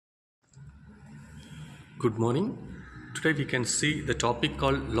Good morning. Today we can see the topic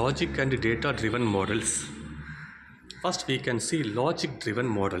called logic and data driven models. First we can see logic driven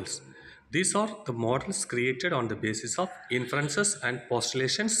models. These are the models created on the basis of inferences and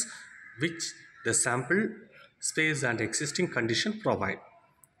postulations which the sample space and existing condition provide.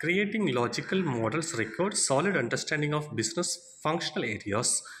 Creating logical models requires solid understanding of business functional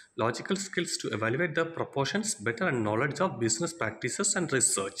areas, logical skills to evaluate the proportions better, and knowledge of business practices and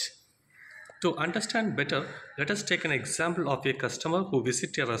research. To understand better, let us take an example of a customer who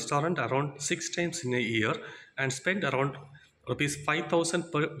visits a restaurant around 6 times in a year and spend around rupees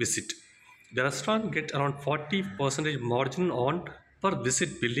 5,000 per visit. The restaurant gets around 40% margin on per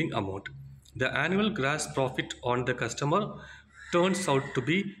visit billing amount. The annual gross profit on the customer turns out to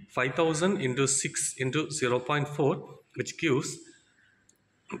be 5,000 into 6 into 0.4, which gives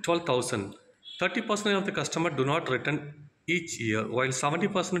 12,000. 30% of the customer do not return each year, while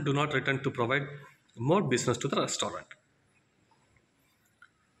 70% do not return to provide more business to the restaurant.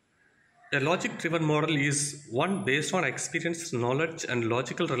 A logic-driven model is one based on experience, knowledge, and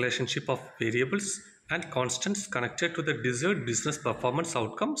logical relationship of variables and constants connected to the desired business performance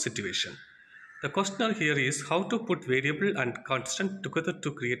outcome situation. The question here is how to put variable and constant together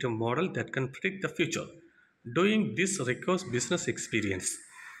to create a model that can predict the future. Doing this requires business experience.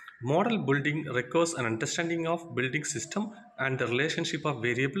 Model building requires an understanding of building system and the relationship of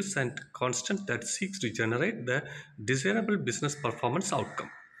variables and constants that seeks to generate the desirable business performance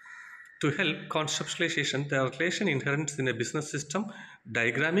outcome. To help conceptualization, the relation inherent in a business system,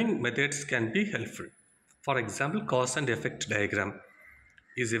 diagramming methods can be helpful. For example, cause and effect diagram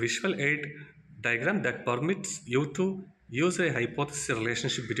is a visual aid diagram that permits you to use a hypothesis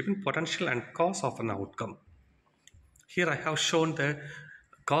relationship between potential and cause of an outcome. Here I have shown the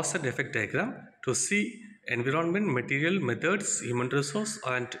cause and effect diagram to see environment, material, methods, human resource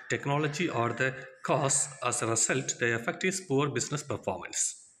and technology are the cause. As a result, the effect is poor business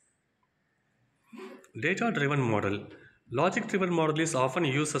performance. Data-driven model. Logic-driven model is often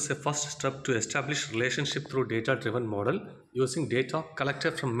used as a first step to establish relationship through data-driven model using data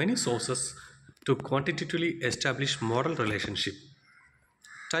collected from many sources to quantitatively establish model relationship.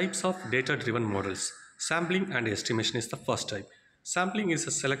 Types of data-driven models. Sampling and estimation is the first type. Sampling is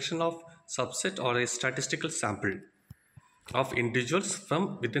a selection of subset or a statistical sample of individuals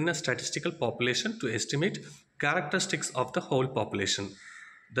from within a statistical population to estimate characteristics of the whole population.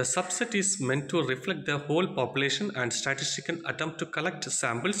 The subset is meant to reflect the whole population and statistical attempt to collect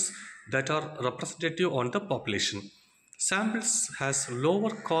samples that are representative on the population. Samples has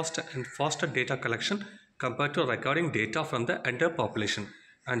lower cost and faster data collection compared to recording data from the entire population,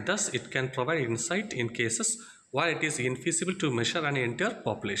 and thus it can provide insight in cases where it is infeasible to measure an entire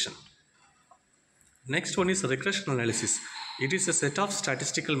population. Next one is regression analysis. It is a set of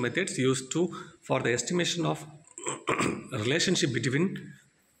statistical methods used for the estimation of relationship between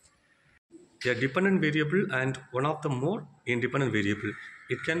a dependent variable and one of the more independent variable.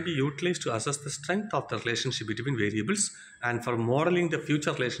 It can be utilized to assess the strength of the relationship between variables and for modeling the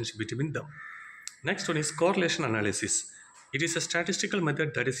future relationship between them. Next one is correlation analysis. It is a statistical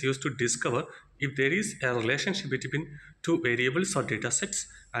method that is used to discover if there is a relationship between two variables or data sets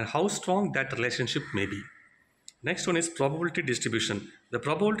and how strong that relationship may be. Next one is probability distribution. The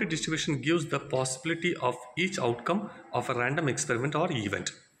probability distribution gives the possibility of each outcome of a random experiment or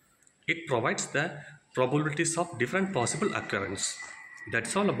event. It provides the probabilities of different possible occurrence.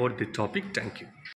 That's all about the topic. Thank you.